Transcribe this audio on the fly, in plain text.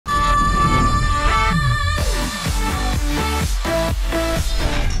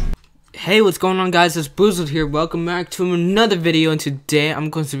Hey, what's going on, guys? It's Boozled here. Welcome back to another video, and today I'm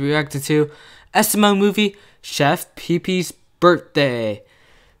going to be reacting to SML movie Chef Pee-Pee's Birthday.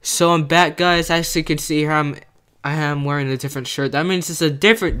 So I'm back, guys. As you can see here, I am wearing a different shirt. That means it's a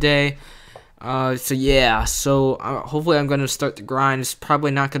different day. So yeah. So hopefully I'm going to start the grind. It's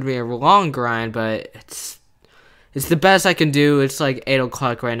probably not going to be a long grind, but it's the best I can do. It's like 8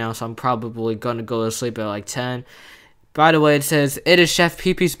 o'clock right now, so I'm probably going to go to sleep at like 10. By the way, it says it is Chef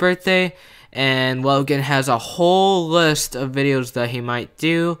Pee-Pee's birthday, and Logan has a whole list of videos that he might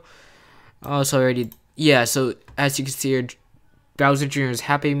do. So as you can see here, Bowser Jr.'s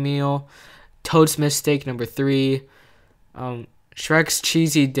Happy Meal, Toadsmith Steak number 3, Shrek's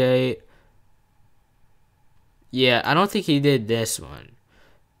Cheesy Date. Yeah, I don't think he did this one.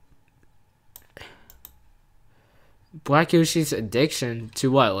 Black Yoshi's addiction to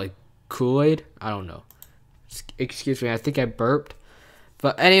what, like Kool-Aid? I don't know. Excuse me, I think I burped.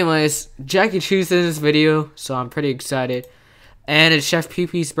 But anyways, Jackie Chu's in this video, so I'm pretty excited. And it's Chef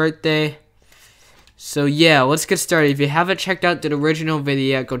Pee-Pee's birthday. So yeah, let's get started. If you haven't checked out the original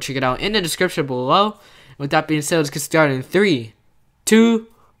video yet, go check it out in the description below. With that being said, let's get started in 3, 2,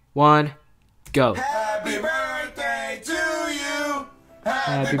 1, go. Happy birthday to you.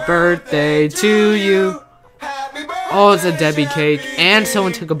 Happy birthday to you. Happy birthday. Oh, it's a Debbie cake, and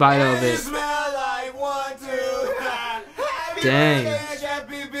someone took a bite of it. Dang.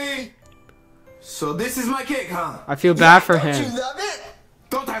 So this is my cake, huh? I feel bad for him. Don't you love it?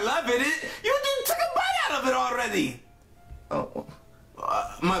 Don't I love it? You took a bite out of it already. Oh,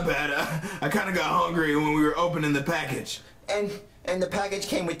 my bad. I kind of got hungry when we were opening the package. And the package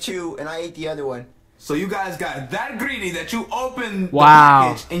came with 2, and I ate the other one. So you guys got that greedy that you opened the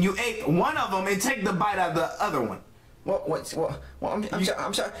package and you ate one of them and take the bite out of the other one. I'm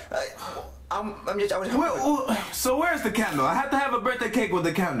sorry. So where's the candle? I have to have a birthday cake with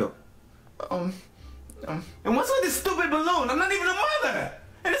a candle. And what's with this stupid balloon? I'm not even a mother,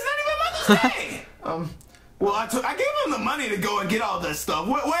 and it's not even Mother's Day. Well, I gave him the money to go and get all this stuff.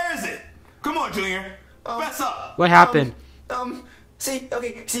 Where is it? Come on, Junior. Fess up. What happened? See,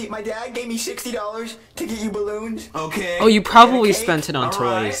 my dad gave me $60 to get you balloons. Okay. Oh, you probably spent it on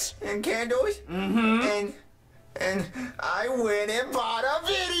toys. And candles. Mm-hmm. And I went and bought a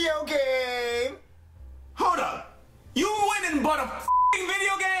video game. Hold up. You went and bought a f***ing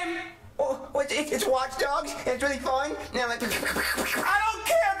video game? Oh, it's Watch Dogs. And it's really fun. And I'm like, I don't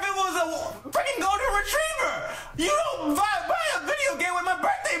care if it was a freaking golden retriever. You don't buy a video game with my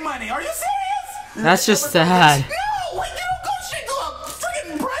birthday money. Are you serious? That's just sad. No, wait, you don't go straight to a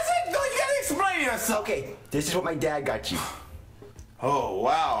freaking present. No, you gotta explain yourself. Okay, this is what my dad got you. Oh,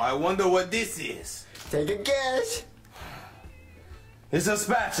 wow. I wonder what this is. Take a guess. It's a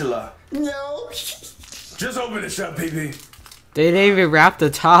spatula. No. Just open it, Chef Pee-Pee. They didn't even wrap the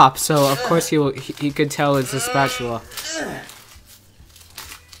top, so of course he could tell it's a spatula.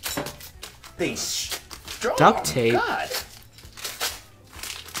 Duct tape. God.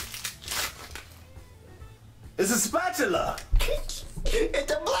 It's a spatula.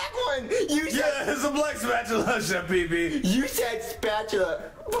 It's a black one. Yeah, it's a black spatula, Chef Pee-Pee. You said spatula.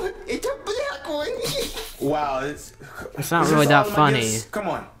 It's a black one. Wow, it's not really that funny. Come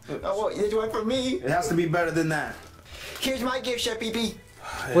on. Oh, well, there's one for me. It has to be better than that. Here's my gift, Chef Pee-Pee.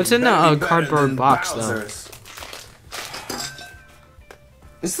 What's in the cardboard box, Bowser's, though?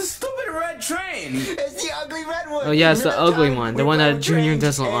 It's the stupid red train. It's the ugly red one. Oh yeah, it's the ugly one, the one that Junior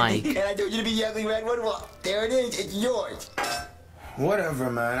doesn't like. And I told you to be the ugly red one. Well, there it is. It's yours. Whatever,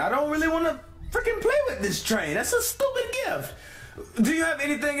 man. I don't really want to freaking play with this train. That's a stupid gift. Do you have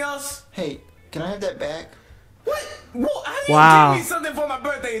anything else? Hey, can I have that back? What? Well, how do you give me something for my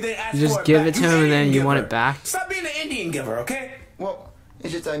birthday and then ask You for just it give back? it to him and then you want it back? Stop being an Indian giver, okay? Well,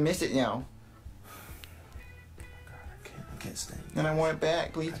 it's just I missed it now. I can't stand it. And I want it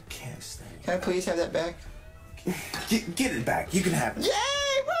back, please. I can't stand it. Can I please have that back? Get it back. You can have it. Yay!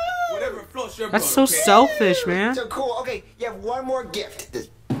 Woo! Whatever floats your boat. That's so selfish, man. So cool. Okay, you have one more gift. This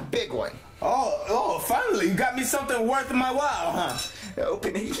big one. Oh, finally, you got me something worth my while, huh?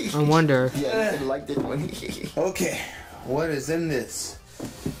 Open it. I wonder. Yeah, I like this one. Okay, what is in this?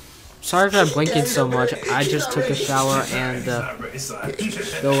 Sorry if I'm blinking so much. I just took a shower and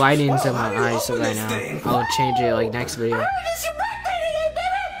the lighting's in my eyes right now. I'll change it like next video. It's your birthday today,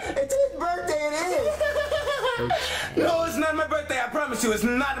 baby! It's his birthday, it is! No, it's not my birthday, I promise you, it's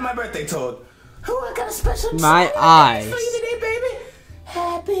not my birthday, Toad. Oh, I got a special My eyes. for you today, baby!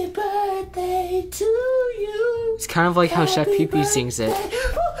 Happy birthday to you! It's kind of like how Chef Pee-Pee sings it.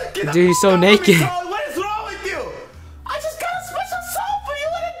 Dude, he's so naked. What is wrong with you? I just got a special song for you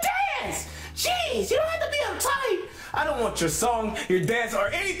in a dance! Jeez, you don't have to be uptight! I don't don't want your song, your dance, or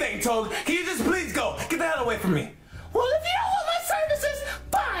anything, Toad. Can you just please go? Get the hell away from me. Well, if you don't want my services,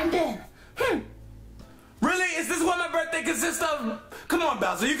 fine then. Really? Is this what my birthday consists of? Come on,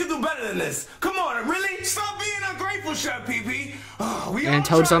 Bowser, you can do better than this. Come on, really? Stop being ungrateful, Chef PP. And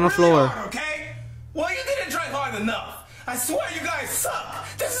Toad's on the floor. Hard, okay? Well, you didn't try hard enough. I swear you guys suck.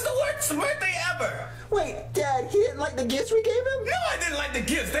 This is the worst birthday ever. Wait, Dad, he didn't like the gifts we gave him? No, I didn't like the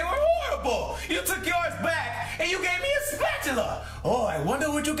gifts. They were horrible. You took yours back, and you gave me a spatula. Oh, I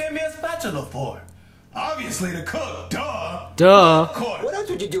wonder what you gave me a spatula for. Obviously to cook, duh. Duh. Of course. What else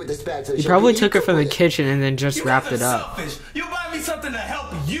would you do with the spatula? He probably took it from the kitchen and then just wrapped it up. Selfish. You buy me something to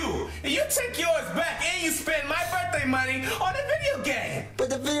help you, and you take yours back, and you spend my birthday money on a video game. But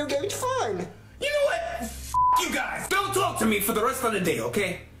the video game's fun. You know what? F you guys. Don't talk to me for the rest of the day,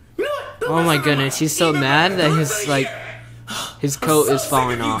 okay? You know what? The Oh rest my of the goodness, night, he's so even mad the that rest of the year. his I'm coat so is sick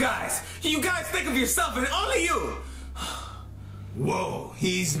falling of off. You guys think of yourself and only you. Whoa,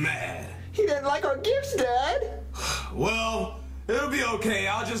 he's mad. He didn't like our gifts, Dad. Well, it'll be okay.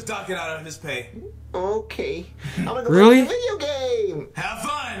 I'll just dock it out of his pay. Okay. I'm gonna go Really? play the video game. Have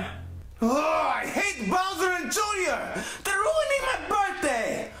fun. Oh, I hate Bowser and Junior. They're ruining my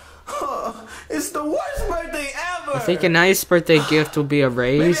birthday. Oh, it's the worst birthday ever. I think a nice birthday gift will be a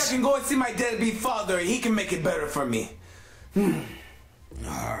Maybe I raise. can go and see my deadbeat father. He can make it better for me.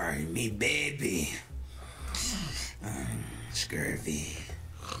 Alright, me baby. Scurvy.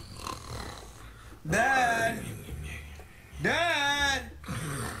 Dad! Dad!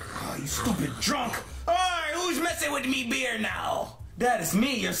 Oh, you stupid drunk! Alright, who's messing with me beer now? Dad, it's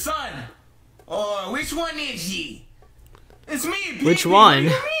me, your son. Oh, which one is he? It's me, PP. Which one?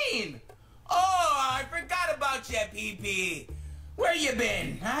 What do you mean? Oh, I forgot about you, PP. Where you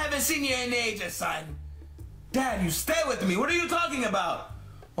been? I haven't seen you in ages, son. Dad, you stay with me. What are you talking about?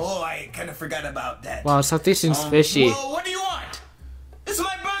 Oh, I kind of forgot about that. Wow, something seems fishy. Well, what do you want? It's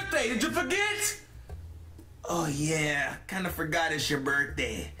my birthday. Did you forget? Oh, yeah. Kind of forgot it's your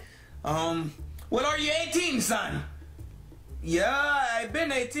birthday. What are you, 18, son? Yeah, I've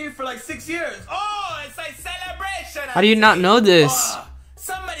been 18 for like 6 years. Oh, it's a celebration. How do you not know this?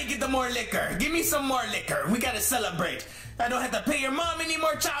 Somebody get the more liquor. Give me some more liquor. We gotta celebrate. I don't have to pay your mom any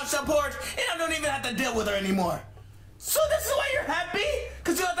more child support, and I don't even have to deal with her anymore. So this is why you're happy?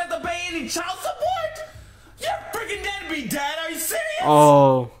 Because you don't have to pay any child support? You're freaking deadbeat, Dad. Are you serious?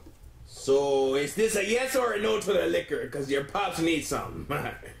 Oh. So is this a yes or a no to the liquor? Because your pops need some.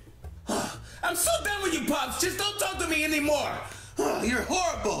 I'm so done with you, Pops. Just don't talk to me anymore. You're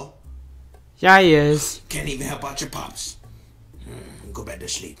horrible. Yeah, he is. Can't even help out your Pops. Go back to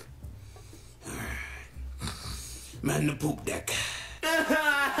sleep. Man, the poop deck.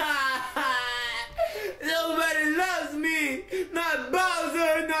 Nobody loves me. Not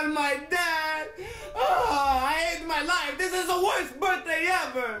Bowser, not my dad. Oh, I hate my life. This is the worst birthday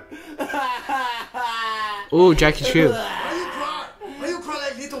ever. Ooh, Jackie Chu. Why you cry? Why you cry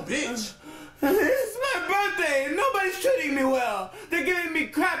like little bitch? It's my birthday and nobody's treating me well. They're giving me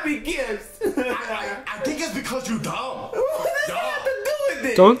crappy gifts. I think it's because you're dumb. What does that have to do with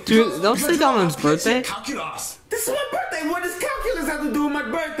it? Don't say that on his birthday. Calculus. This is my birthday. What does calculus have to do with my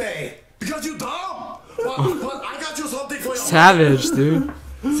birthday? Because you're dumb. But I got you something for your Savage, dude.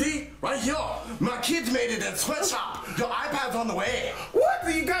 See? Right here. My kids made it at sweatshop. Your iPad's on the way. What?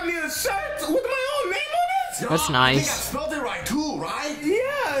 You got me a shirt with my own name on it? That's I think I nice. spelled it right too, right?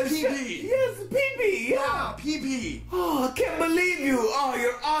 Yes. PP. Yes, PP. Yeah, PP. Oh, I can't believe you. Oh,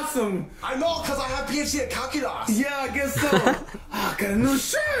 you're awesome. I know, because I have PhD in calculus. Yeah, I guess so. I got a new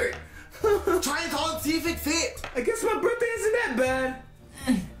shirt. Try it on, see if it fits. I guess my birthday isn't that bad.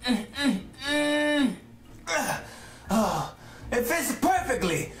 Oh, it fits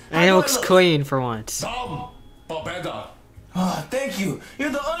perfectly. And it looks clean for once. Dumb, but better. Oh, thank you. You're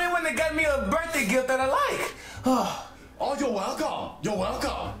the only one that got me a birthday gift that I like. Oh, you're welcome. You're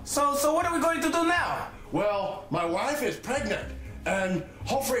welcome. So what are we going to do now? Well, my wife is pregnant, and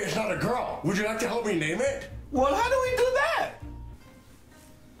hopefully it's not a girl. Would you like to help me name it? Well, how do we do that?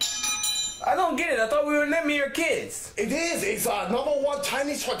 I don't get it. I thought we were naming your kids. It is. It's #1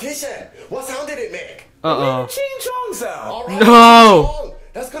 Chinese tradition. What sound did it make? Uh-oh. Ching chong sound. All right, No!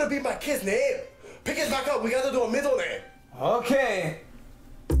 That's gonna be my kid's name. Pick it back up. We gotta do a middle name. Okay.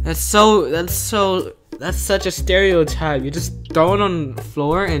 That's such a stereotype. You just throw it on the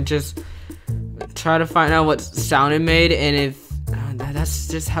floor and just try to find out what sound it made, and if that's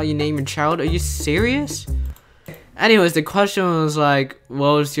just how you name your child. Are you serious? Anyways, the question was like,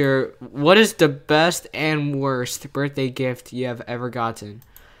 what is the best and worst birthday gift you have ever gotten?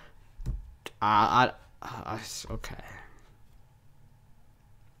 Okay.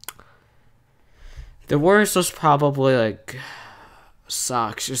 The worst was probably like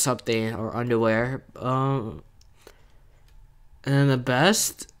socks or something, or underwear. And then the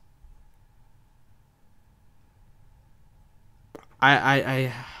best,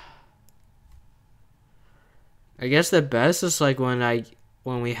 I guess the best is like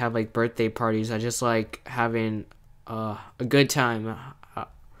when we have like birthday parties. I just like having a good time.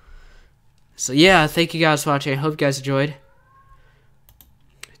 So yeah, thank you guys for watching. I hope you guys enjoyed.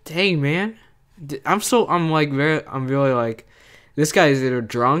 Dang, man, I'm really like, this guy is either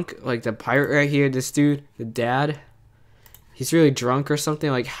drunk, like the pirate right here, this dude, the dad, he's really drunk or something.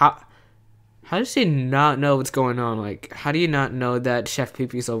 Like, how does he not know what's going on? Like, how do you not know that Chef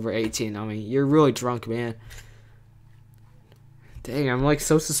Pee-Pee's over 18? I mean, you're really drunk, man. Dang, I'm like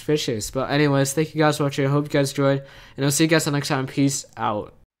so suspicious. But anyways, thank you guys for watching. I hope you guys enjoyed, and I'll see you guys next time. Peace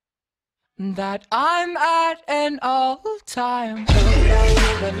out. That I'm at an all-time